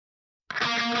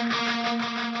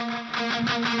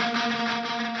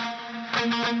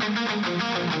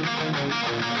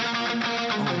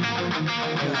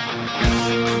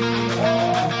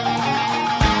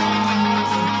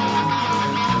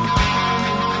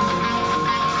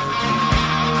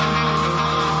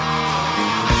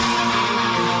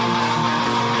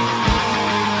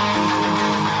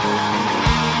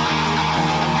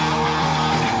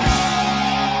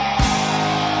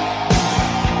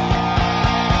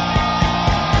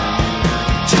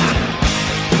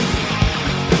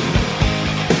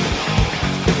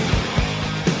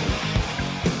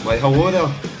Hello there,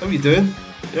 how are you doing?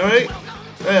 You alright?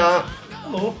 Hiya.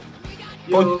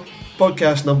 Hello.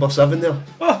 Podcast number 7 there.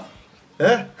 Oh,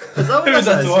 Yeah? is that what this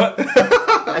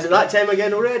is? Is it that time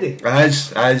again already?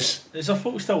 As Is there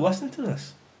folk still listening to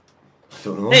this? I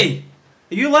don't know. Hey,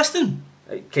 are you listening?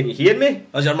 Can you hear me?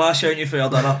 Is your ma shouting you for your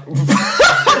dinner?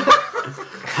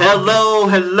 Hello,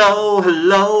 hello,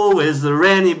 hello, is there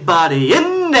anybody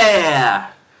in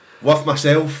there? With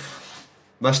myself,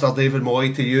 Mr. David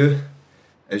Meloy, to you,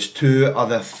 is two of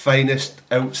the finest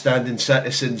outstanding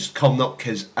citizens Cumnock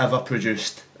has ever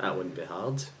produced. That wouldn't be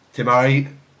hard. To my right,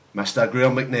 Mr.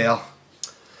 Graham McNair.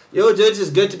 Yo dudes, it's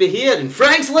good to be here in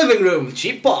Frank's living room,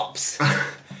 Cheap Pops.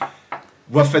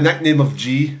 With the nickname of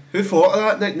G. Who thought of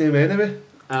that nickname anyway?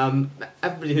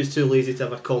 Everybody who's too lazy to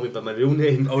ever call me by my real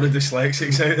name. All the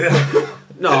dyslexics out there.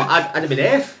 No, I'd have been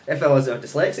F if I was a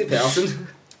dyslexic person.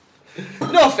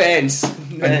 No offence.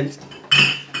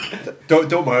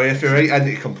 Don't worry, if you're right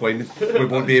into complaining, we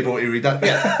won't be able to read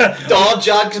it. Dog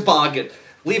Jack's bargain.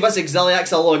 Leave us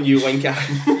exiliacs alone, you winker.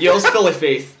 Yours full of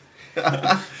faith.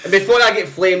 And before I get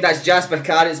flamed, that's Jasper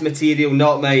Carrot's material,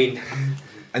 not mine.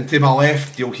 And to my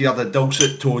left, you'll hear the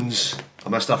dulcet tones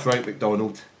of Mr. Frank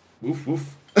McDonald. Woof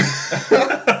woof.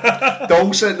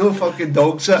 Dulcet, no fucking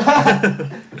dogset.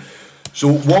 So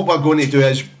what we're going to do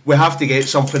is we have to get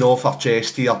something off our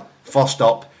chest here. First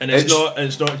up, And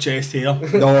it's not chest hair.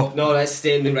 No, No, that's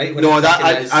staying the right one. no,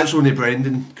 that's only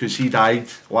Brendan because he died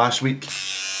last week.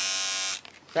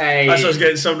 Hey. That's us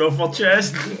getting something off our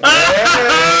chest.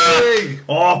 Hey!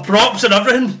 Oh, props and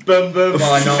everything. Boom, boom.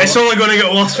 Oh, no. It's only going to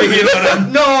get worse for you,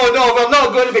 man. No, we're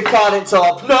not going to be Carrot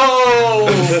Top.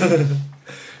 No.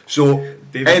 So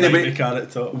David anyway, might be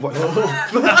carrot top.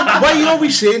 why are you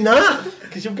always saying that?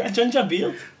 Because you've got a ginger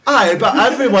beard. Aye, but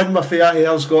everyone with fair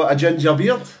hair's got a ginger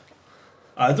beard.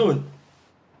 I don't.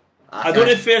 I don't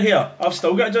have fair hair. I've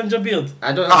still got a ginger beard.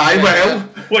 I don't. Aye, well,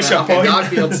 What's your point? Dark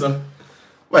beard, sir.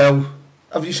 well,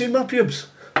 have you seen my pubes?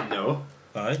 No.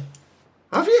 Aye.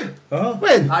 Have you? Oh.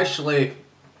 When? Actually,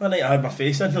 One night I had my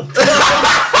face in them.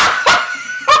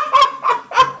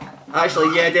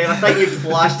 yeah, Dave. I think you've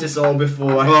flashed us all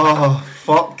before. Oh,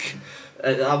 fuck.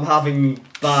 I'm having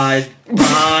bad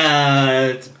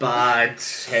head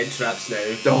traps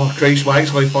now. Oh Christ, we're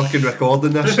actually fucking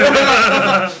recording this.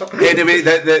 Anyway,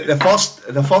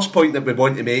 the first point that we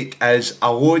want to make is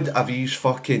a load of these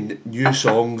fucking new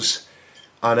songs,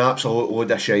 an absolute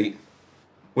load of shite.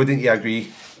 Wouldn't you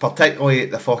agree? Particularly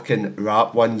the fucking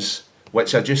rap ones,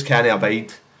 which I just can't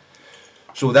abide.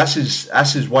 So this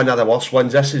is one of the worst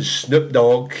ones. This is Snoop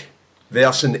Dogg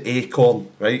versing Acorn,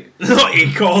 right? Not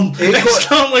Acorn.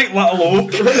 It's not like Little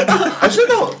Oak. Is it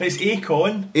not? It's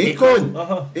Acorn. Acorn.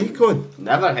 Uh-huh. Acorn.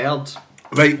 Never heard.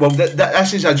 Right, well,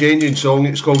 this is a genuine song.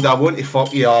 It's called I Want to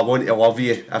Fuck You, I Want to Love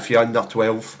You if you're under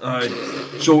 12.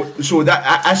 Aye. So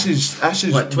this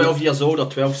is What, 12 years old or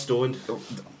 12 stone?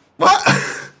 What?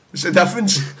 What's the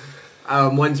difference?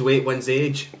 One's weight, one's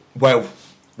age. Well,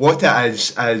 what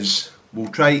it is we'll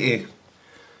try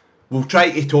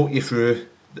to talk you through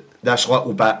this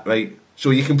little bit, right? So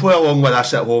you can play along with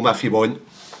us at home if you want.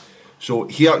 So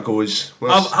here it goes.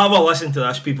 Have a listen to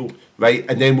this, people. Right,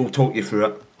 and then we'll talk you through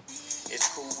it. It's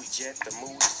cool, we jet, the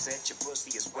mood is set, your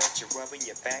pussy is wet, you're rubbing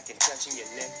your back and touching your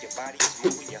neck, your body is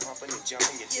moving, you're humping and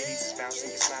jumping, your titties is bouncing,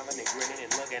 you're smiling and grinning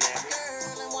and looking at me.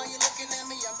 Girl, and while you're looking at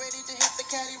me, I'm ready to hit the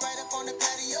caddy right up on the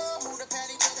patio. Move the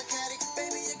patty to the caddy,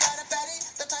 baby, you got a fatty,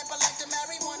 the type I like to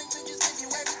marry, wanting to just give you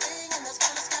everything, and that's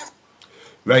kind of scary.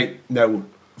 Right, now,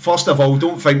 first of all,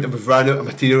 don't think that we've ran out of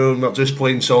material and we're just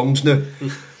playing songs now.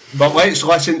 But let's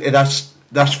listen to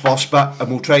this first bit and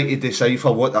we'll try to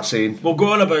decipher what they're saying. We'll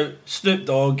go on about Snoop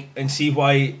Dogg and see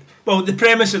why. Well, the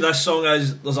premise of this song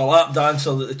is there's a lap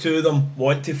dancer that the two of them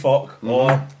want to fuck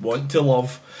or want to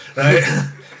love, right?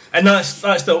 And that's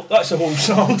the whole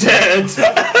song, dude.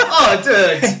 Oh,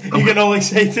 dude. You get all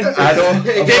excited. I know.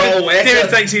 David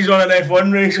thinks he's on an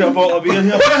F1 race with a bottle of beer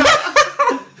here.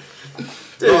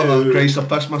 Oh Christ, I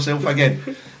pissed myself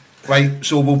again. Right,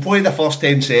 so we'll play the first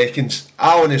 10 seconds.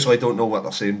 I honestly don't know what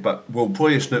they're saying, but we'll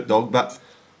play a Snoop Dogg bit.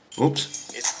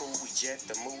 Oops. It's cool, we jet,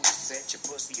 the mood is set, your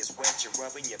pussy is wet, you're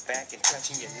rubbing your back and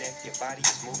touching your neck, your body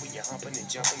is moving, you're humping and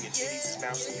jumping, your titties is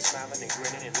bouncing, you're smiling and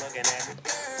grinning and looking at me.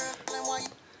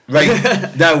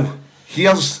 Right, now,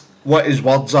 here's what his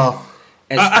words are.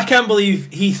 I can't believe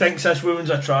he thinks this woman's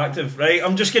attractive, right?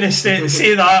 I'm just going to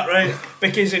say that, right?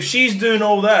 Because if she's doing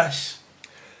all this,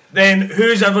 then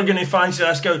who's ever going to fancy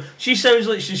this girl? She sounds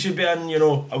like she should be in, you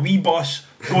know, a wee bus,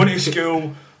 going to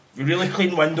school, really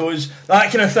clean windows,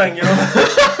 that kind of thing, you know?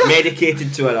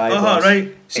 Medicated to her eyeballs.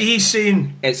 Right. See, he's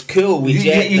saying... It's cool, we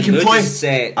You can play,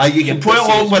 you can play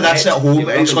along with this at home.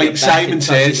 It's like Simon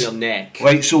says.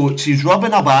 Right, so she's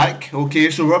rubbing her back. Okay,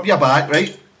 so rub your back,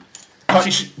 right?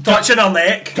 Touching her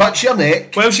neck. Touch your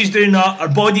neck. While she's doing that, her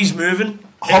body's moving.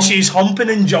 And she's humping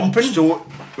and jumping. So,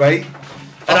 right.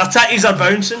 And her titties are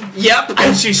bouncing. Yep.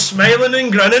 And she's smiling and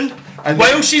grinning. And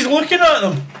while she's looking at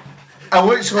them. It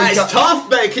looks like it's tough,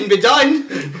 but it can be done.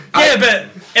 Yeah, but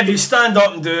if you stand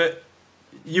up and do it,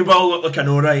 you will look like an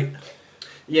alright.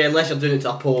 Yeah, unless you're doing it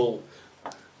to a pole.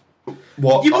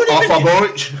 What? You wouldn't Off even- a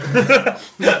porch?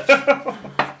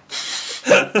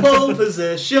 Pole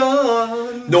position.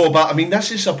 No, but I mean,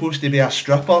 this is supposed to be a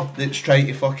stripper that's trying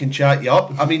to fucking chat you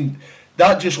up. I mean,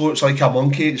 that just looks like a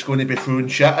monkey that's going to be throwing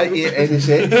shit at you any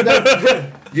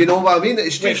second. You know what I mean?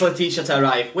 It's Wait just... for the teacher to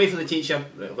arrive. Wait for the teacher.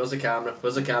 Right, where's the camera?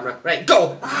 Where's the camera? Right,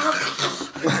 go!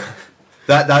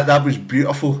 That was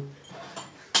beautiful.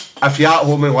 If you're at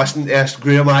home and listening to this,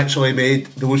 Graham actually made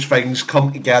those things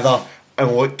come together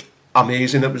and look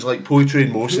amazing. It was like poetry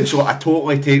in motion. So I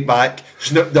totally take back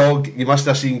Snoop Dogg. You must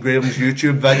have seen Graham's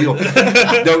YouTube video.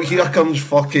 Now here comes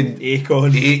fucking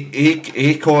Akon.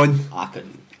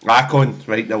 Akon.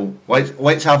 Right now,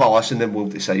 let's have a listen and we'll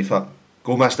decipher.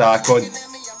 Go, Mr. Akon.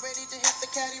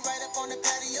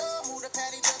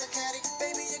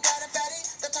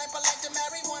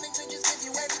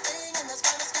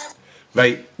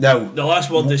 Right, now the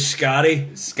last word is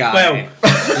scary. Scary. Well,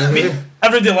 I mean,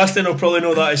 everybody listening will probably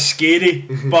know that is scary,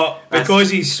 but because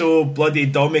he's so bloody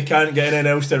dumb, he can't get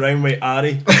anything else to rhyme with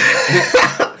Ari.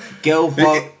 Gil,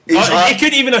 He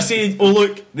couldn't even have said, "Oh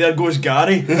look, there goes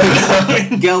Gary."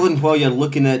 Gillen, while you're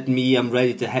looking at me, I'm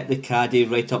ready to hit the caddy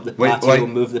right up the patio,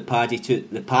 move the party to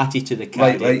the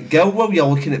caddy. Right, Gil, while you're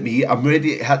looking at me, I'm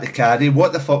ready to hit the caddy.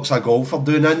 What the fuck's a golfer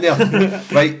doing in there?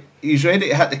 Right, he's ready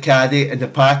to hit the caddy in the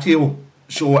patio.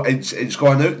 So it's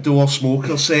got an outdoor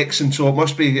smoker section, so it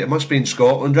must be in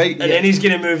Scotland, right? And then he's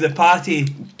going to move the party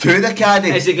to the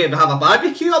caddy. Is he going to have a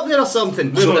barbecue up there or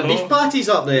something? Moving the beef patties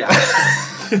up there.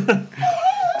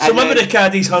 So maybe the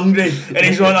caddy's hungry and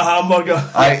he's on a hamburger.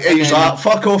 He's like,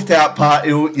 fuck off to that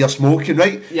patio, you're smoking,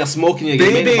 right? You're smoking, you're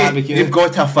going to make the barbecue. You've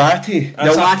got a fatty.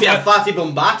 A fatty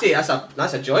bombati,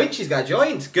 that's a joint, she's got a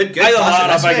joint. Good. Either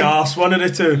that or a big arse, one of the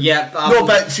two. Yeah. No,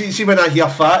 but see when I hear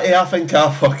fatty, I think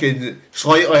I fucking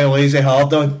slightly lazy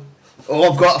hard on. Oh,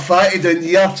 I've got a fatty down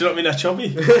here. Do you not mean a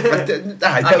chubby? But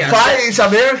fatty's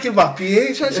American with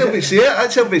PH, that's how we say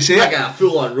it, I got a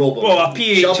full-on robot. Well, a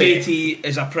PHAT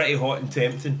is a pretty hot and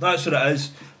tempting. That's what it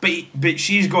is. But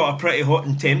she's got a pretty hot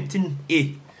and tempting,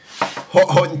 eh?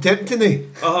 Hot and tempting, eh?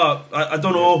 I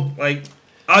don't know, like,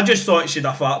 I just thought she'd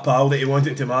a fat pal that he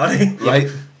wanted to marry. Right.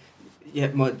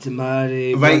 Yeah, want to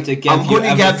marry, right, want to give I'm going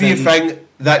to give you a thing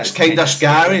that's kind of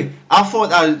scary. Disgusting. I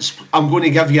thought I'm going to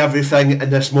give you everything in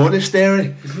this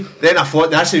monastery. Then I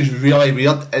thought this is really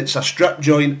weird. It's a strip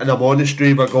joint in a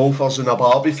monastery with golfers and a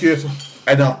barbecue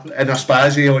and a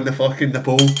spazzy on the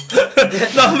pole.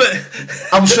 No, but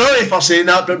I'm sorry for saying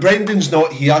that, but Brendan's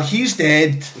not here. He's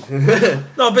dead.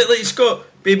 No, but like Scott,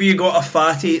 baby, you got a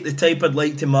fatty, the type I'd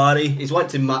like to marry. He's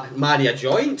wanting to marry a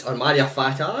joint or marry a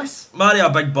fat ass. Marry a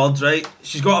big bird, right?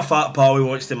 She's got a fat pal he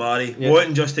wants to marry. Yeah.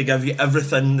 Wanting just to give you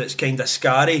everything that's kind of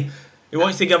scary. He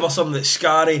wants to give her something that's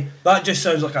scary. That just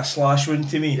sounds like a slash wound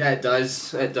to me. Yeah, it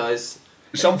does.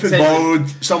 Something bold,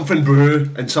 something brew,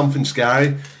 and something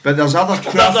scary. But there's other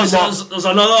crap. There's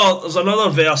another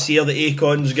verse here that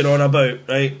Akon's going on about,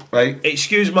 right? Right.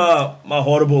 Excuse my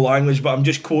horrible language, but I'm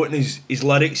just quoting his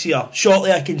lyrics here.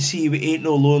 Shortly I can see we ain't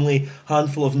no lonely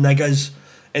handful of niggas,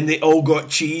 and they all got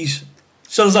cheese.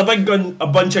 So there's a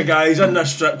bunch of guys in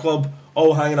this strip club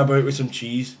all hanging about with some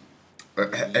cheese.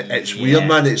 It's weird,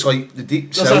 man. It's like the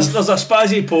deep south. There's a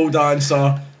spazzy pole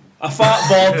dancer, a fat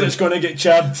bird that's going to get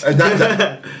chipped, and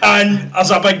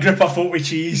there's a big group of folk with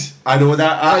cheese. I know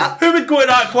that. Who would go to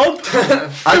that club?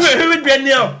 who would be in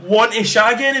there want to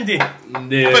shag anybody?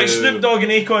 No. But Snoop Dogg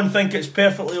and Akon think it's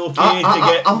perfectly okay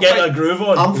to get their groove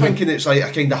on. I'm thinking it's like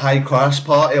a kind of high class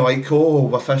party, like, oh,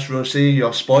 with this rosé,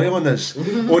 you're spoiling us.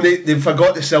 Oh, they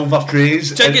forgot the silver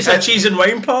trays. Think it's a cheese and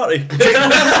wine party.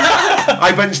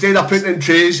 But instead of putting in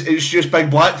trays, it's just big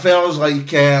black fellas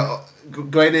like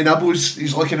got any nibbles?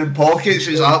 He's looking in pockets.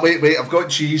 He's like, wait, I've got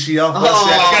cheese here. I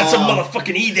got some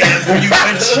motherfucking Eden for you,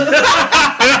 bitch.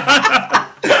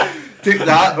 Take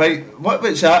that, right?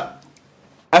 What's that?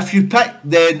 If you pick,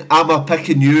 then I'm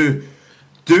picking you.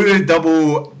 Do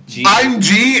double G. I'm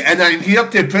G, and I'm here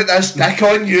to put this dick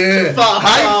on you. Fuck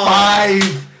High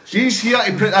five. G's here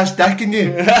to put this dick in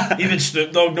you. Even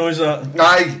Snoop Dogg knows that.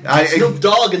 Aye. Snoop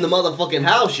Dogg in the motherfucking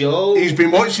house, yo. He's been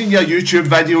watching your YouTube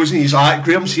videos and he's like,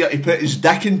 Graham's here to put his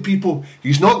dick in people.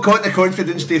 He's not got the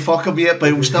confidence to fuck him yet,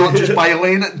 but he'll start just by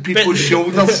laying it in people's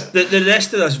shoulders. The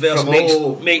rest of this verse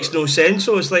Come makes no sense.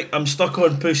 So it's like, I'm stuck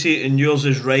on pussy and yours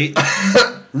is right.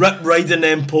 Rip riding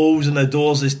them poles and the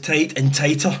doors is tight and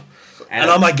tighter. And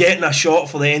I'm a getting a shot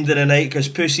for the end of the night because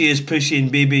pussy is pussy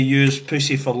and baby you's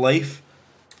pussy for life.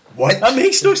 What? That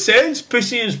makes no sense.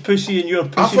 Pussy is pussy and you're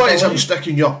pussy I thought for it's him life.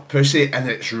 sticking your pussy and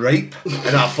it's ripe.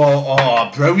 And I thought, oh,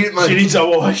 brilliant, man. She needs a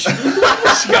wash.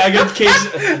 She's got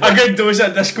a good dose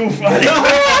of disco fly.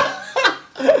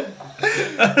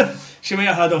 She might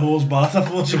have had a hose bath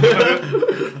before she went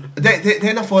out.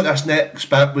 Then I thought this next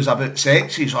bit was about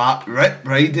sex. He's like, rip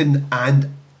riding and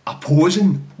a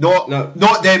posing. Not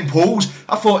them poles.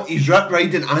 I thought he's rip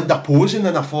riding and a posing,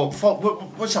 and I thought, fuck,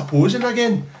 what's a posing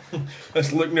again?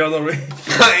 Let's look the other way.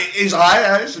 He's like,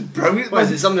 that's brilliant, What is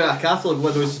man. it, something like a Catholic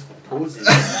with those poses?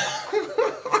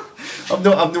 I've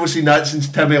not seen that since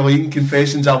Timmy Lane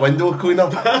Confessions a Window Cleaner.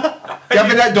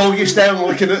 Giving that doggy style and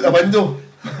looking out the window.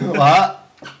 Like that.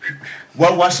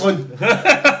 What whistling?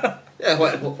 Yeah,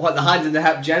 what the hand in the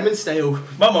hip German style.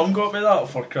 My mum got me that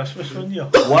for Christmas one year.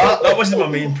 What? That wasn't my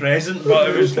main present, but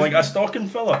it was like a stocking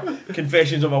filler.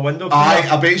 Confessions of a Window Aye,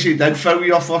 Cleaner. I bet she did fill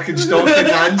your fucking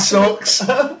stocking and socks.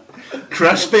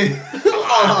 Crispy.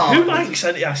 Who wanks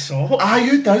into a sock? Aye,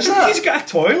 who does that? He's got a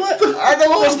toilet. I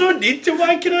know. There's no need to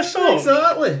wank in a sock.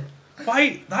 Exactly.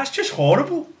 Why? That's just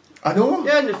horrible. I know.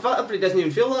 Yeah, and the fabric doesn't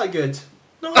even feel that good.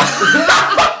 No.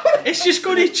 It's just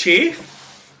going to chafe.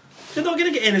 You're not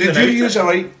going to get anything Did out you use of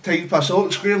the right type of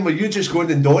socks, Graham? Were you just going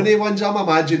in Donny ones? I'm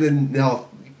imagining,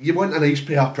 you want a nice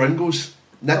pair of Pringles,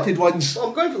 knitted ones. Well,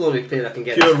 I'm going for the only pair I can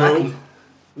get. Pure It's roll. fine.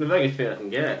 The biggest pair I can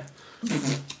get.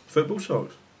 football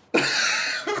socks?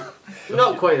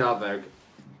 Not quite that big.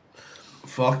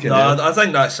 Fucking No, hell. I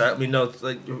think that's it. I mean, no,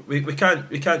 like we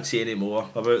can't say any more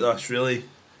about this, really.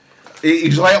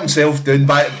 He's let himself down,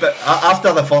 but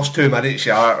after the first 2 minutes,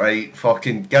 you're like, right,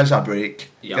 fucking gives a break.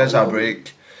 Yeah, Gives a well.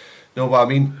 break. Know what I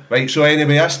mean? Right, so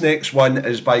anyway, this next one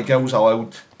is by Girls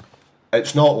Aloud.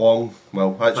 It's not long.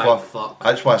 Well, that's Thank what fuck.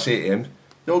 that's what I say to him.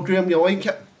 No, Graham, you like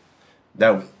it?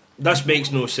 No. This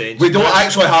makes no sense. We don't That's-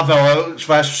 actually have our lyrics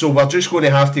for this, so we're just going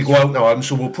to have to go out now.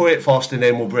 So we'll play it first and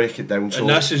then we'll break it down. So And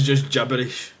this is just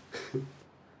gibberish. Cause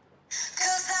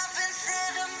I've been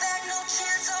sitting back, no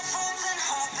chance of falling,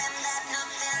 hoping that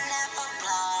nothing ever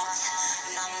blows.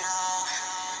 No.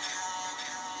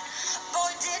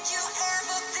 Boy, did you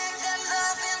ever think that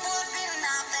loving would be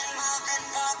nothing more than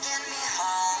walking me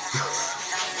home?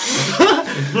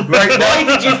 right, Why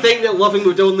now, did you think that loving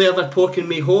would only ever poking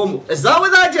me home? Is that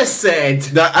what I just said?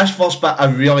 this first bit I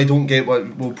really don't get.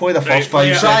 What we'll play the first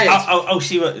Right, 5 try seconds. it. I'll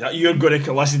see what you're going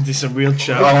to listen to some weird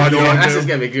shit. Oh, I know. Yeah, this is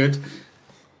gonna be good.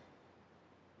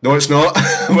 No, it's not. Cause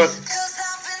I've been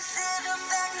sitting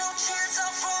back, no chance of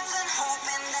falling,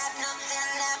 hoping that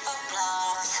nothing ever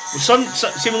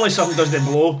blows. Seemingly something doesn't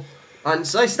blow. And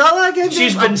so I start that again.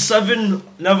 She's Dave? been 7,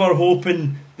 never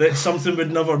hoping that something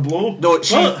would never blow. No,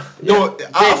 she. What? No, Dave,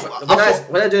 I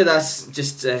when I do this,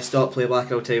 just stop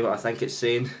playback. I'll tell you what I think it's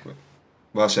saying.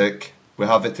 One sec. We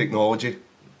have the technology. Cause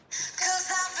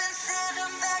I've been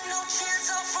sitting back, no chance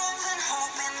of falling,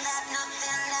 hoping that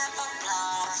nothing ever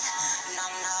blows. No.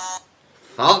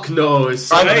 Fuck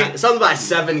knows. Alright. Something about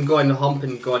 7 going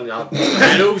humping, going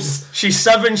pedals. She's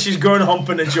 7, she's going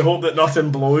humping, and she hope that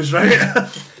nothing blows, right?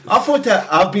 I thought that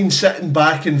I've been sitting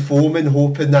back and foaming,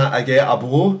 hoping that I get a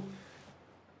blow.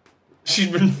 She's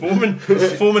been foaming at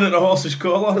the horse's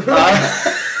collar.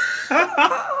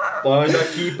 Boys, I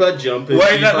keep a jumping.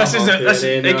 Wait, keep a this is it. humping, This-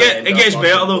 and it I get- end it up gets fucking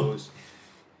better, though. blows.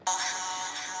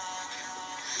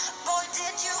 Boy,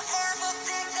 did you ever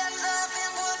think that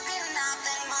loving would be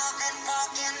nothing more than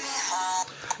walking me home?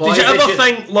 Boy, Did you ever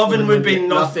think loving would be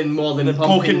nothing more than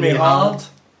poking me hard?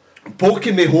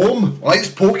 Poking me home. Let's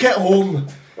poke it home.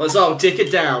 Let's all take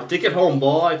it down. Take it home,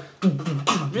 boy.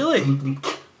 Really?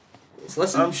 Let's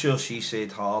listen. I'm sure she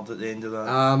said hard at the end of that.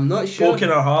 I'm not sure. Poking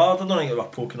her hard? I don't think they were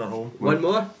poking her home. One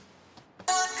more. Would be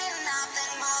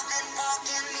nothing more than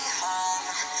walking me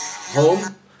home.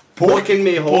 Home. Poking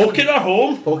me home. Poking her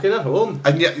home? Poking at home.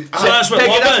 And yet, So that's what Pig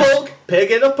in a love is. poke.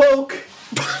 Pig in a poke.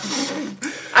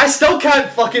 I still can't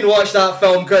fucking watch that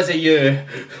film because of you.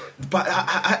 But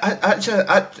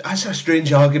that's a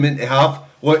strange argument to have.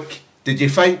 Look, did you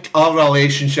think our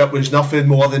relationship was nothing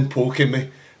more than poking me?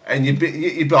 And you'd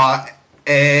be like,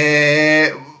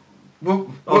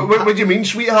 what do you mean,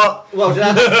 sweetheart? Well, did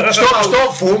I?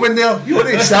 Stop foaming there. You're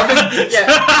only 7. Yeah.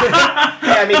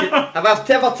 I mean, have I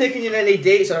ever taken you on any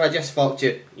dates, or have I just fucked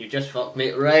you? You just fucked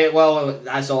me, right? Well,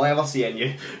 that's all I ever see in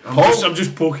you. I'm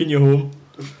just poking you home.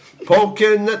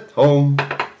 Poking at home.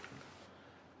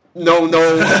 No.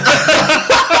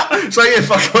 It's like you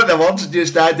forgot the words and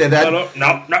just added in.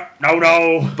 No.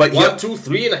 But 1, 2,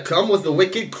 3, and I come with the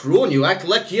wicked crow, and you act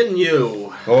like you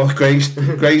knew. Oh Christ,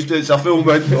 it's a full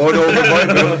win. Oh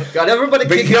no, Got everybody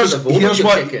but kicking the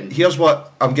vote. here's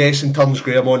what I'm guessing turns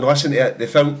Graham on. Listen to it.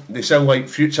 They sound like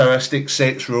futuristic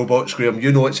sex robots, Graham.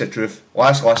 You know it's the truth.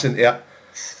 Let's listen to it.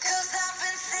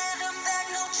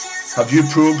 Have you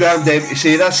programmed them to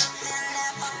say this?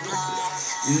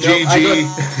 No,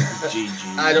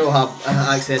 GG. I don't have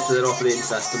access to their operating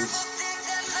systems.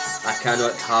 I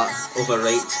cannot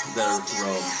overwrite their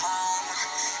ROM.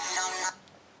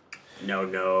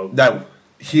 No. Now,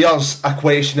 here's a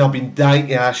question I've been dying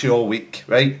to ask you all week,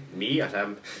 right? Me or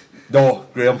him? No,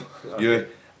 Graham, you.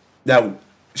 Now,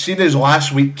 seeing as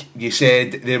last week you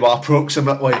said there were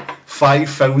approximately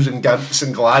 5,000 gimps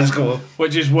in Glasgow.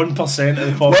 Which is 1%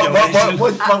 of the population.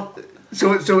 What,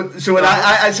 so when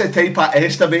I said type of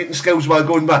estimating skills we're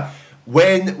going with,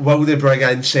 when will they bring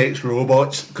in sex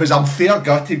robots? Because I'm fair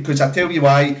gutted, because I tell you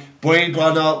why, Blade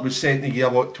Runner was set in the year,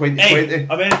 what, 2020? Hey,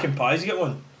 American Pie's got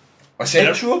one. A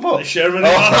sex robot? Sherman.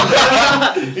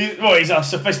 He's a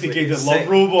sophisticated Set- love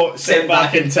robot set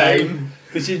back in time.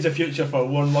 to change the future for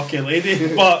one lucky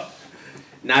lady. But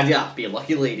Nadia, be a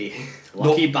lucky lady.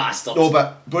 Lucky bastard. No,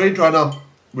 but Blade Runner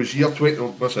was year 20... Oh,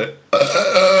 what's it?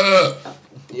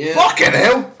 Yeah. Fucking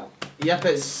hell! Yep,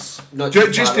 it's not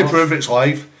too Just far to off. prove it's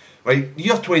live, right?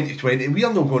 Year 2020, we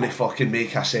are not going to fucking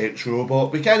make a sex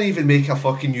robot. We can't even make a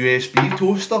fucking USB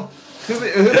toaster. Who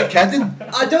are we kidding?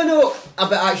 I don't know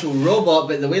about actual robot,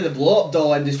 but the way the blow-up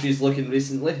doll industry is looking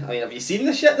recently, I mean, have you seen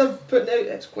the shit they're putting out?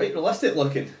 It's quite realistic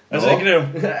looking. is it,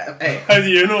 Graham? Hey, How do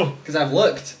you know? because I've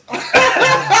looked.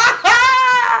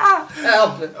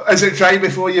 Is it try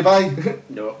before you buy?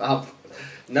 No, I've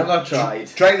never tried.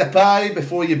 Try the pie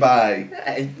before you buy.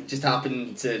 I just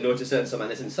happened to notice it on some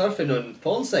innocent surfing on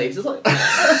porn sites. It's like,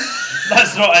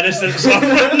 That's not innocent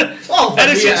surfing. well, for me it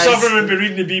Innocent is. surfing would be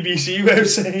reading the BBC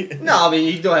website. No, I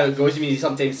mean, you know how it goes. I mean, you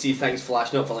sometimes see things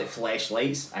flashing up for like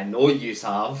flashlights. I know you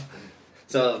have.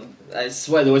 So it's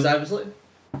one of those. I was like,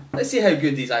 let's see how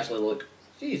good these actually look.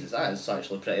 Jesus, that is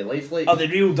actually pretty lifelike. Are they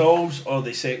real dolls or are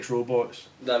they sex robots?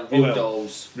 They're real well,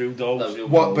 dolls. Real dolls. They're real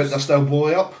What, dolls. but they're still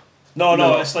blowing up? No,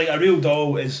 No. it's like a real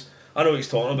doll is. I know what he's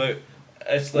talking about.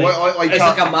 It's like It's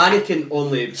like a mannequin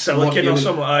only. silicon more or human.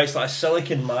 something. It's like a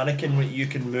silicon mannequin that you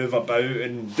can move about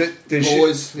and Does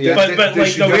Pose, she, yeah. But does like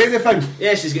she the- do anything?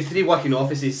 Yeah, she's got 3 working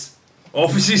offices.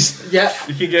 offices. Yeah,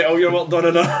 You can get all your work done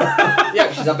in a.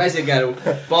 yeah, she's a busy girl.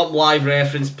 Bottom live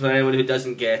reference for anyone who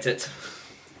doesn't get it.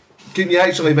 Can you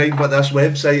actually mind what this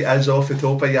website is off the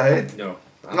top of your head? No.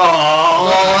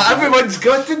 Oh, everyone's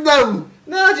got it now.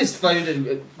 No, I just found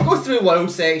it. Go through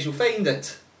world sex, you'll find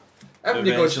it.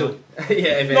 Everybody goes through.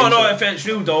 Yeah, eventually. No, if it's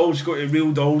real dolls, go to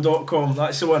realdoll.com.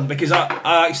 That's the one because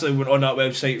I actually went on that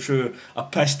website through a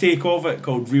piss take of it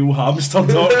called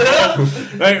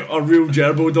realhamster.com, right, or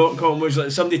realgerbo.com, which is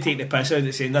like somebody taking the piss out of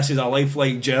it saying this is a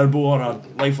lifelike gerbil or a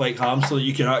lifelike hamster that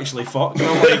you can actually fuck.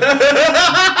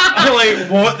 And I'm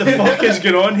like, what the fuck is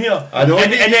going on here? I know.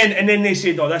 And then they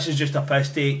said, oh, this is just a piss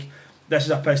take. This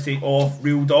is a piss take of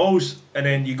real dolls, and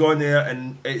then you go in there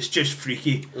and it's just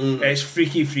freaky. It's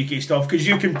freaky stuff because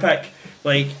you can pick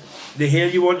like the hair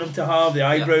you want them to have, the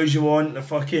eyebrows you want, the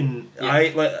fucking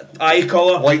eye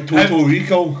colour, Like Total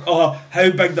Recall. how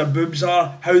big their boobs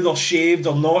are, how they're shaved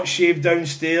or not shaved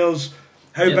downstairs,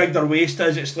 how big their waist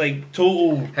is. It's like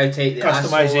total How tight the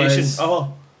asshole is.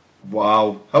 customization.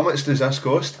 Wow. How much does this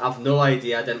cost? I've no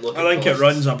idea. I didn't look. I think it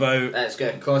runs about It's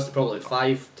going to cost probably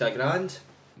 5 to £1,000.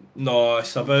 no,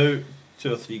 it's about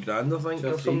 2 or 3 grand, I think, 2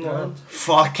 or or 3 something like grand. that.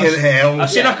 Fucking hell.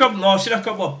 I've seen a couple. No, I've seen a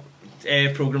couple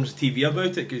of programs of TV about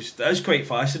it because it is quite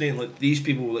fascinating. Like these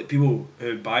people, like people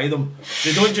who buy them,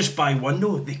 they don't just buy one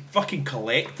though; they fucking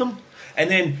collect them.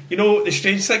 And then you know the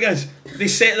strange thing is they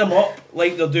set them up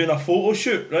like they're doing a photo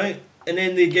shoot, right? And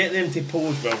then they get them to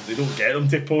pose. Well, they don't get them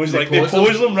to pose. They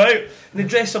pose them right, and they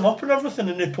dress them up and everything,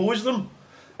 and they pose them.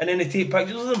 And then they take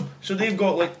pictures of them. So they've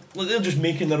got like they're just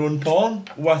making their own porn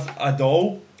with a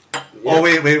doll. Oh,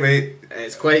 wait.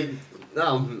 It's quite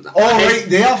Oh right,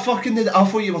 they are fucking. I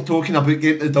thought you were talking about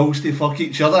getting the dolls to fuck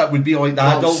each other. It would be like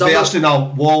that. Adult version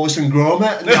of Wallace and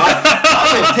Gromit.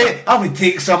 I would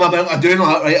take some amount of doing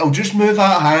that. Right, I'll just move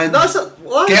that hand.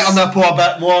 Get on the a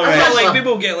bit more. Right. Like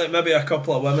people get like maybe a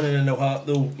couple of women and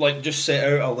they'll like just set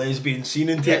out a lesbian scene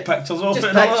and take pictures of just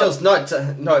it. Pictures,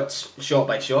 not shot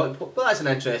by shot. But that's an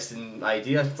interesting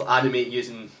idea to animate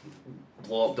using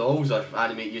blow up dolls or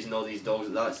animate using all these dolls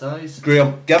at that size.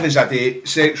 Graham, give us a date.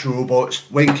 Sex robots.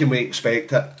 When can we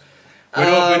expect it? We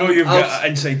know you've got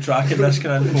an inside track in this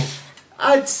kind of info.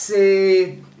 I'd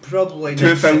say probably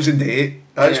 2008.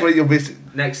 That's what you'll be.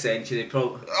 Next century,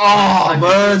 probably. Oh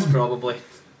man, probably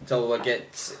until we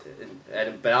get.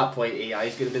 And by that point, AI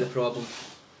is going to be the problem.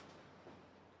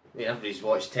 Yeah, everybody's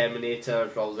watched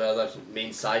Terminator, all the other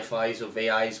main sci-fis of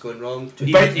AI's going wrong.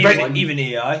 Even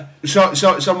AI. So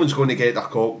someone's going to get their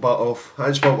cock bit off.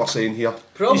 That's what we're saying here.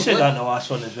 Probably. You said that in the last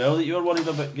one as well, that you were worried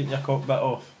about getting your cock bit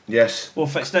off. Yes. Well,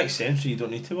 if it's next century, you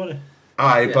don't need to worry.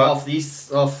 Aye, yeah, but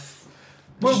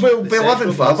we'll be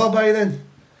living forever by then.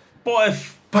 But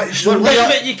if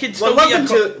you could still get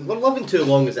your we're living too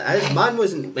long as it is. Man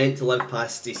wasn't meant to live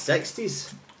past his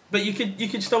 60s. But you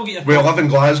could still get your. We live in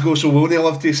Glasgow, so we'll only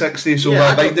live to 60, so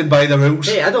we're abiding by the rules.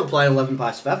 Hey, I don't plan on living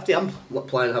past 50. I'm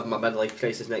planning on having my midlife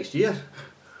crisis next year.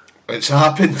 It's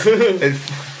happened.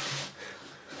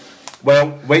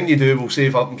 Well, when you do, we'll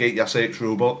save up and get your sex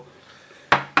robot.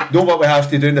 Know what we have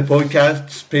to do in the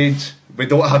podcast page? We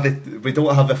don't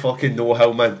have the fucking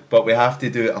know-how, man, but we have to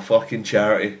do a fucking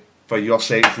charity for your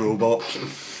sex robot.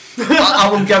 I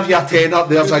will give you a tenner.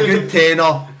 There's a good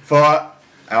tenner for it.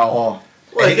 Oh.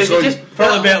 Well, just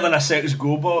probably better than a sex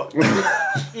GoBot.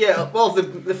 Yeah, well,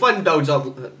 if the fund builds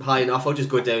up high enough, I'll just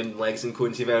go down legs and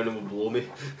Quincy Vernon and will blow me.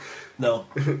 No.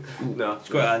 No. It's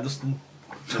quite Anderson.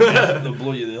 They'll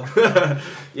blow you there.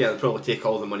 Yeah, they'll probably take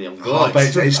all the money I've Oh, got.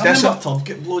 but it's I remember Todd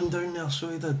get blown down there, so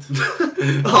he did.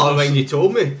 Oh, when you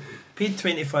told me. Paid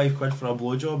 25 quid for a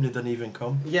blowjob and he didn't even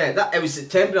come. Yeah, it was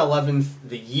September 11th,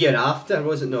 the year after,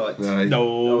 was it not? Aye.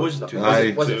 No,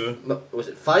 it wasn't. Was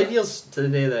it 5 years to the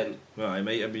day then? Well, it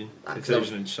might have been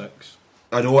 2006.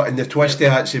 I know, and the twisty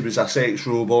actually was a sex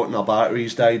robot and her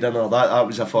batteries died in her. That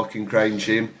was a fucking crying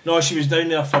shame. No, she was down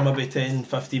there for maybe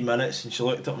 10-15 minutes and she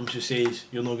looked at him and she says,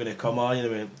 "You're not going to come, are you?"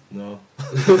 And I went, "No."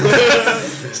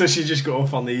 So she just got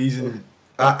off her knees and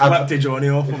flipped Johnny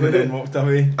off him and then walked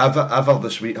away. Ever the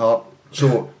sweetheart.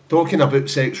 So, talking about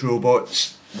sex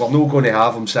robots, we're not going to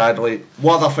have them, sadly.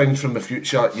 What other things from the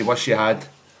future you wish you had?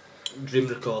 Dream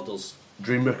recorders.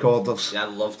 Dream recorders. Yeah,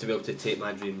 I'd love to be able to tape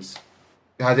my dreams.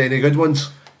 You had any good ones?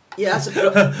 Yeah, that's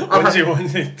When's he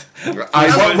wanted?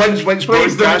 When's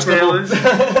broadcastable?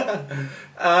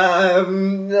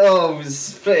 No, it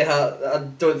was pretty hard. I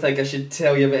don't think I should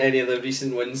tell you about any of the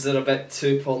recent ones. They're a bit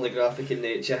too pornographic in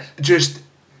nature. Just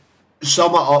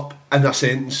sum it up in a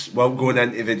sentence while going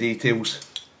into the details.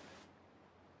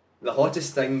 The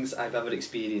hottest things I've ever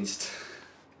experienced.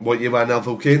 What, you were in a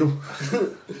volcano?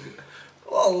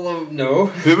 Oh, no.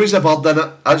 Who was the bird in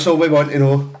it? That's all we want to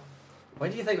know. Why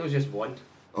do you think it was just one?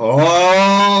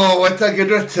 Oh, what a good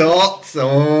retort.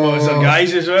 Oh. Was there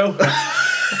guys as well?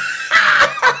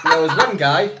 There was one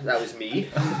guy, that was me.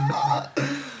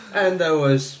 And there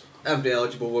was every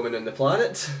eligible woman on the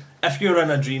planet. If you were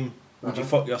in a dream, would you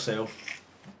fuck yourself?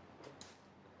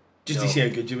 Just to see how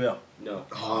good you were? No.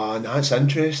 Oh, that's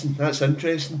interesting. That's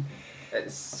interesting.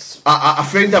 It's... A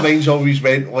friend of mine's always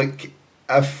went, like,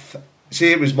 if,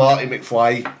 say it was Marty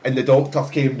McFly and the doctor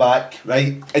came back,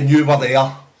 right, and you were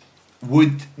there,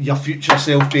 would your future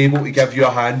self be able to give you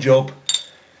a hand job?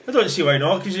 I don't see why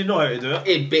not, because you know how to do it.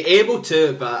 He'd be able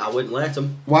to, but I wouldn't let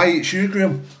him. Why, it's you,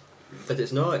 Graham? But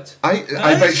it's not. I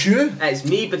bet it's you. It's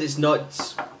me, but it's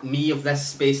not me of this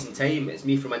space and time. It's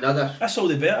me from another. That's all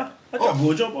the better. I got a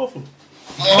blowjob off him.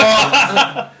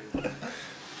 Oh.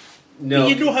 No. But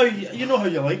you know how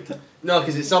you liked it. No,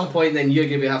 because at some point then you're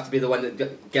going to have to be the one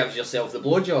that gives yourself the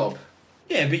blowjob.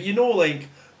 Yeah, but you know, like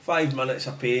 5 minutes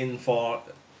of pain for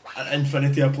an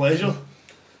infinity of pleasure.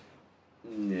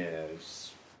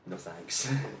 No thanks.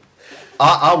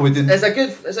 I wouldn't. It's a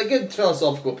good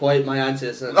philosophical point. My answer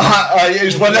is.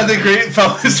 It's one of the great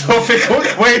philosophical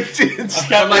questions. I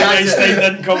can't believe Einstein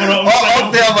didn't cover it Up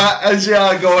himself. there, Matt, as you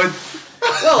are going.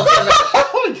 Well,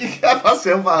 You give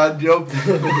myself a hand job.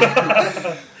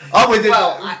 I wouldn't.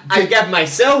 well, I give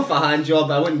myself a hand job.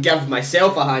 But I wouldn't give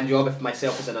myself a hand job if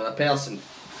myself was another person.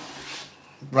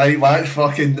 Right,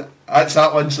 that's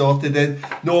that one sorted then.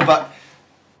 No, but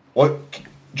look,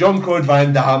 Jean-Claude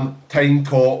Van Damme, Time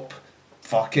Cop,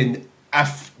 fucking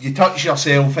if you touch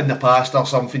yourself in the past or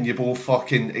something, you both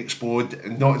fucking explode,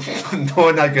 and not not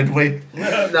in a good way.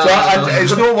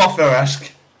 It's not worth the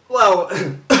risk. Well,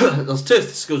 there's two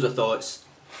schools of thoughts.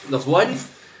 There's one.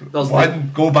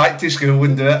 Go back to school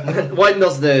and do it. One,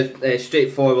 there's the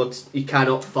straightforward, you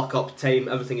cannot fuck up time,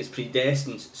 everything is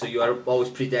predestined, so you are always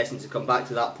predestined to come back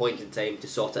to that point in time to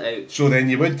sort it out. So then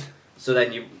you would. So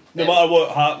then you... No matter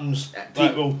what happens,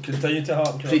 that will continue to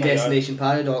happen. Predestination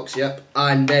paradox, yep.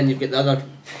 And then you've got the other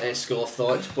school of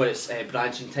thought, where it's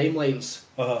branching timelines.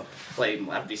 Uh-huh. Like,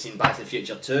 have you seen Back to the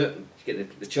Future 2? You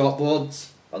get the chalkboards,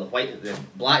 or the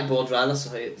blackboard rather,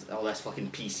 so all this fucking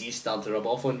PC starting to rub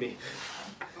off on me.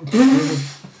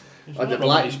 On the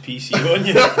black PC on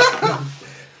you.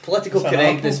 Political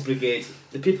correctness brigade.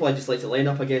 The people I just like to line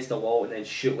up against a wall and then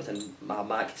shoot with a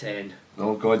Mac 10.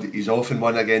 Oh God, he's off in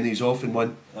one again. He's off in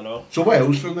one. I know. So what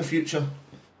else from the future?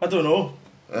 I don't know.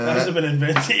 That hasn't been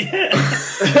invented yet.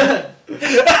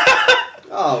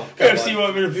 Oh, see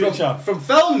what in the future. From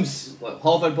films, like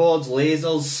hoverboards,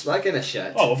 lasers, that kind of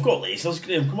shit. Oh, we've got lasers,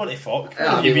 Graham. Come on to fuck.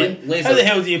 Yeah, What do you I mean, mean? like, How the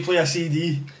hell do you play a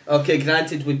CD? Okay,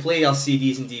 granted, we play our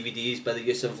CDs and DVDs by the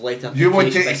use of light You want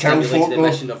amplification by to kill stimulating folk, the though?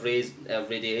 emission of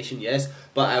radiation, yes.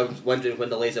 But I'm wondering when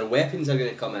the laser weapons are going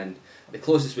to come in. The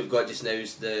closest we've got just now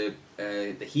is the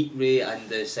heat ray and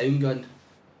the sound gun.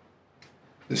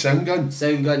 The sound gun.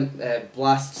 Sound gun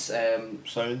blasts Sound.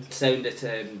 sound at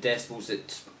decibels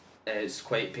that is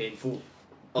quite painful.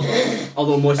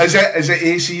 Although most... Is it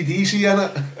AC/DC in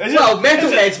it? Well,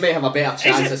 metalheads might have a better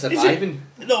chance of surviving.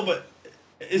 No, but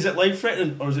is it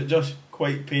life-threatening or is it just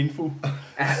quite painful?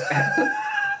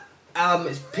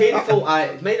 It's painful.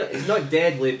 It's not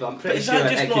deadly, but I'm But pretty is sure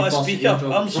that just it not could a bust speaker? your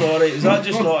eardrum. I'm sorry, is that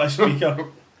just not a speaker?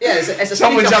 Yeah, it's a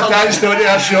Someone's speaker. attached onto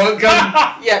a shotgun.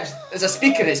 Yeah, it's a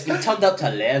speaker. It's been turned up to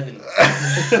 11.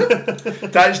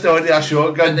 Attached onto a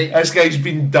shotgun. And they- This guy's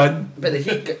been done. But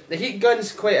the heat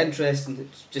gun's quite interesting. It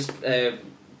just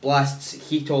blasts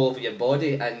heat all over your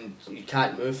body, and you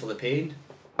can't move for the pain.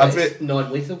 But it's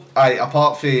non-lethal. Aye,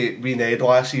 apart from wee Ned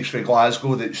lasses from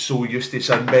Glasgow that's so used to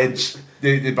sunbeds,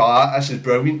 they be like, this is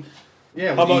brilliant.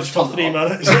 Yeah. How well, you much just for turn 3 it up.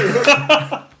 minutes?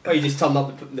 Oh, you just turn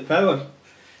up the power.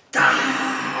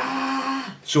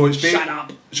 So it's Shut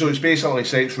up. So it's basically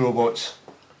sex robots.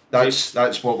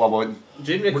 That's what we want.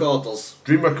 Dream recorders.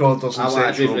 Dream recorders and I want a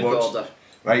sex dream robots. recorder.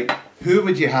 Right. Who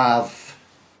would you have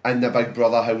in the Big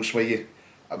Brother house with you?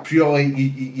 Purely,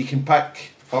 you can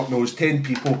pick, fuck knows, 10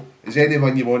 people. Is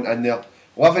anyone you want in there?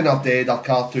 Living or dead or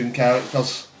cartoon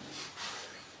characters?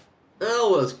 Oh,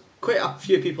 well, there's quite a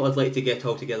few people I'd like to get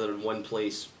all together in one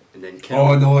place and then kill.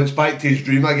 Oh no, it's back to his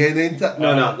dream again, ain't it?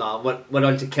 No. We're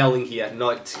on to killing here,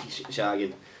 not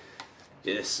shagging.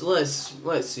 Yes, let's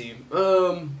see.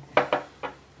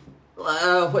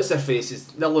 What's their faces?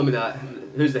 The Illuminati.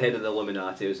 Who's the head of the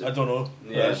Illuminati? Is it? I don't know.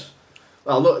 Yeah. Yes.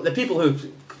 Well, look, the people who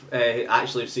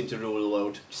actually seem to rule the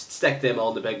world, just stick them all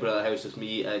in the Big Brother house with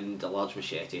me and a large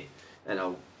machete, and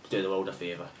I'll do the world a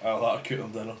favour. I'll cook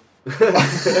them dinner.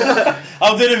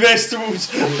 I'll do the vegetables.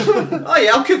 Oh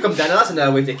yeah, I'll cook them dinner. That's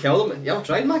another way to kill them. You ever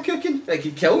tried my cooking? I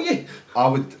could kill you. I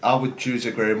would choose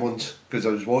the Gremlins because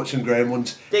I was watching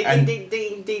Gremlins and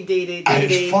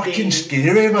it's fucking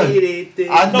scary, man.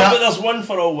 And No, that- but there's one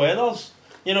for all weathers.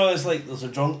 You know, it's like there's a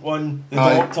drunk one, the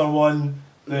Aye. doctor one,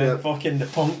 the fucking the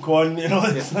punk one. You know,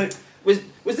 it's like Was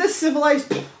this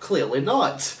civilised? Clearly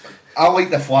not. I like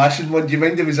the flashing one. Do you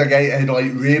mind there was a guy that had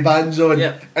like Ray-Bans on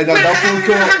Yeah. and a duffel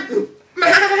coat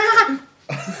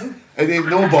and he had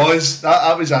no buzz.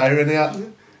 That was irony.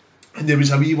 And there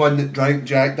was a wee one that drank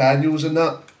Jack Daniels and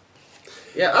that.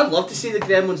 Yeah, I'd love to see the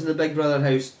Gremlins in the Big Brother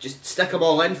house. Just stick them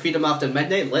all in, feed them after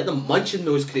midnight, and let them munch in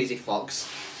those crazy fucks.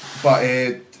 But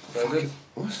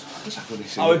what's I going to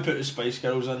say? I would put the Spice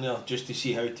Girls in there just to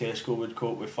see how Tesco would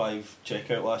cope with 5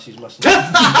 checkout lasses missing.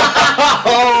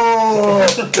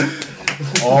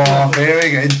 Oh,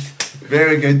 very good,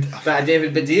 very good. Bit of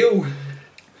David Baddiel.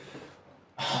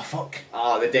 Oh fuck.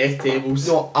 Ah, the death tables.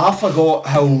 No, I forgot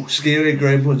how scary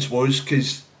Gremlins was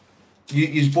because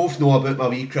you both know about my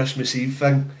wee Christmas Eve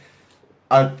thing.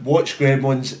 I watched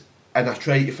Gremlins and I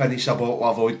tried to finish a bottle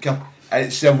of vodka.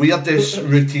 It's the weirdest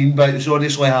routine, but it's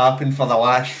honestly happened for the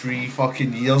last 3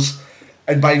 fucking years.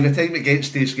 And by the time it gets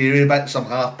to the scary bits, I'm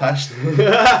half pissed.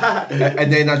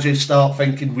 And then I just start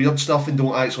thinking weird stuff and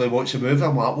don't actually watch the movie.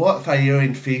 I'm like, what if I hear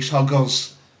in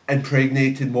Facehuggers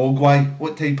impregnated Mogwai?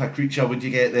 What type of creature would you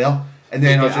get there? And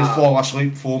then I just fall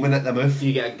asleep foaming at the mouth.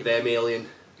 You get a Grem alien.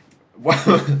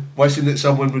 Wishing that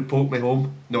someone would poke me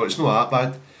home. No, it's not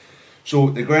that bad. So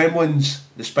the Gremlins,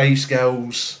 the Spice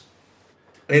Girls,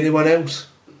 anyone else?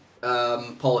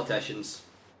 Politicians.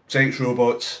 Sex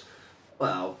robots.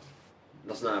 Well,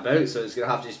 there's nothing about, so it's going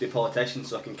to have to just be politicians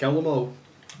so I can kill them all.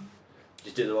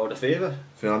 Just do the world a favour.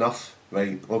 Fair enough.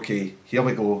 Right, okay, here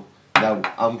we go. Now,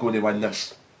 I'm going to win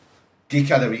this. Geek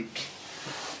of the week.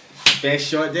 Best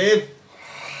shot, Dave.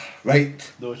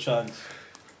 Right, No chance.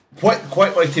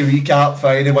 quickly to recap for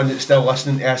anyone that's still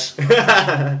listening to us.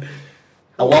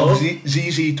 I love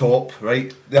ZZ Top,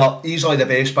 right? They're easily the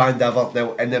best band ever.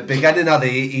 Now, in the beginning of the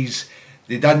 80s,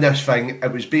 they done this thing.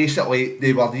 It was basically,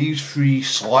 they were these three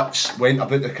sluts, went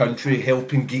about the country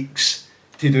helping geeks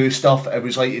to do stuff. It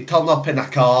was like, you'd turn up in a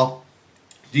car,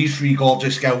 these three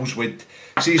gorgeous girls would,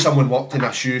 say someone worked in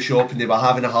a shoe shop and they were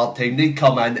having a hard time, they'd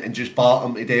come in and just bar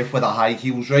them to death with their high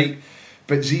heels, right?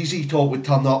 But ZZ Top would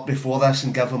turn up before this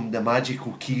and give them the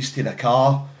magical keys to the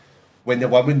car when the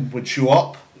women would show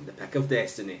up. The pick of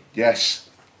destiny. Yes.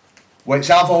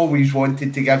 Which I've always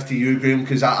wanted to give to you, Graham,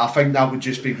 because I think that would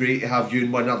just be great to have you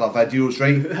in one of the videos,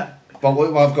 right? But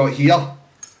look what I've got here.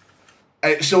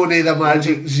 It's only the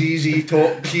magic ZZ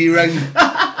Top key ring.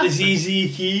 The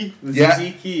ZZ key. The Yeah.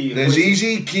 ZZ key. The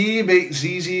ZZ key makes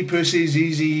ZZ pussy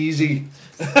ZZ easy.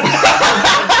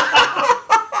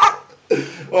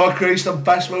 Oh Christ, I'm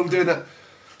pissed while doing it.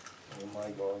 Oh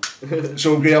my god.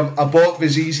 So Graham, I bought the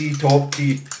ZZ Top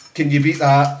key. Can you beat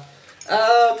that?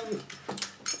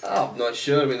 I'm not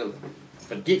sure. I mean,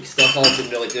 for geek stuff, all I've been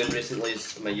really doing recently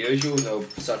is my usual. You know,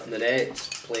 surfing the net,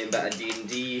 playing a bit of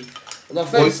D&D. And I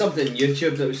found What? something on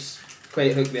YouTube that was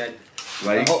quite hooked me in.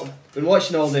 Right. I've been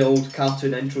watching all the old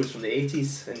cartoon intros from the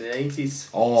 80s and the 90s.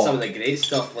 Oh. Some of the great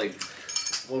stuff, like,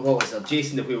 what was it?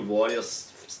 Jason the Wheeled Warriors.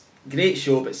 Great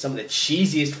show, but some of the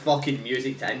cheesiest fucking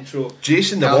music to intro.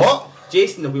 Jason the what?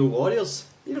 Jason the Wheeled Warriors.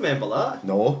 You remember that?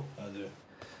 No. I do.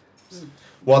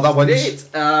 What other ones? Great.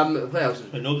 What else?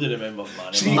 But nobody remembers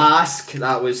man. See- Mask,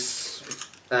 that was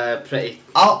pretty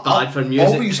I bad for music.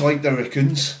 always liked the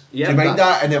raccoons. Yeah, Do you mind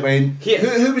that? And it went. Here.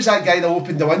 Who was that guy that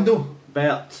opened the window?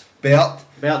 Bert Bert.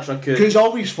 Raccoon. Because I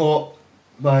always thought,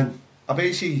 man, I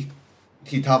bet he'd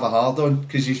have a hard on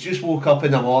because he's just woke up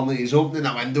in the morning, he's opening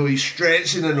the window, he's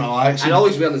stretching and relaxing. And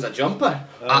always wearing as a jumper.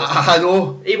 I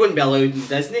know. He wouldn't be allowed in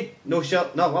Disney. No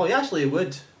shirt. No, well, he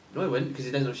would. No, he wouldn't because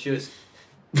he doesn't have shoes.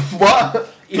 What? No,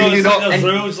 Can you it's like not? there's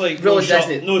rules like Rule no of shirt,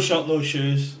 Disney. no shirt, no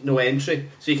shoes. No entry.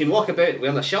 So you can walk about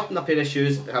wearing a shirt and a pair of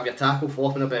shoes, but have your tackle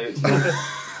flopping about.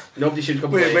 Nobody should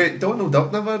complain. Wait, Donald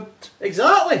Duck never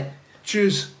Exactly.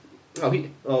 choose.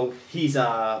 He's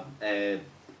a.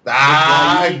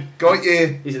 Ah, got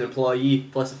you. He's an employee.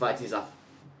 Plus the fact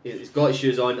he's got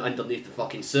shoes on underneath the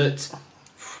fucking suit.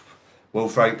 Well,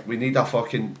 Frank, we need a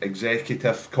fucking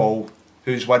executive call.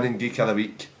 Who's winning Geek of the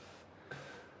Week?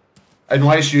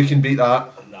 Unless you can beat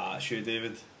that. Nah, it's you,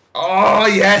 David. Oh,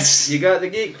 yes! You got the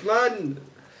geek, man.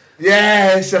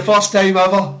 Yeah, it's the first time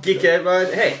ever. Geek out,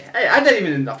 man. Hey, I didn't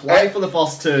even apply for the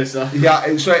first two, so. Yeah,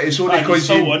 it's only Ah, you because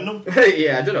still won them.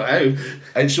 Yeah, I don't know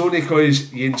how. it's only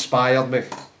because you inspired me.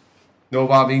 Know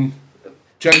what I mean?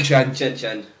 Chin chin. Chin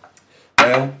chin.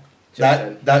 Well,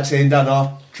 Chin. that's ending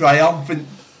our triumphant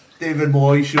David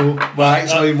Meloy show. Well,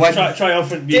 actually, win.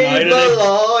 Triumphant being Dave irony.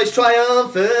 Meloy's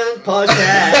triumphant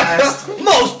podcast.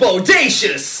 Most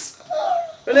bodacious.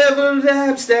 Whenever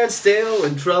them stand still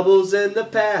and troubles in the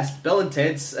past. Bill and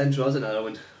Ted's intro was another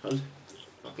one. That was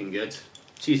fucking good.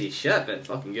 Cheesy shit, but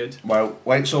fucking good. Well,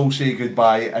 let's all say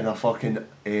goodbye in a fucking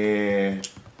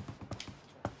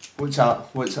what's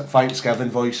that Thanksgiving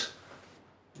voice?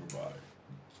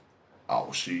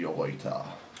 I'll see you later.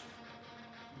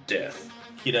 Death.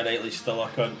 Keira Knightley's still a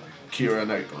cunt. Keira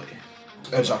Knightley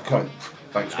is a cunt.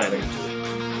 Thanks very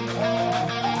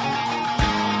much.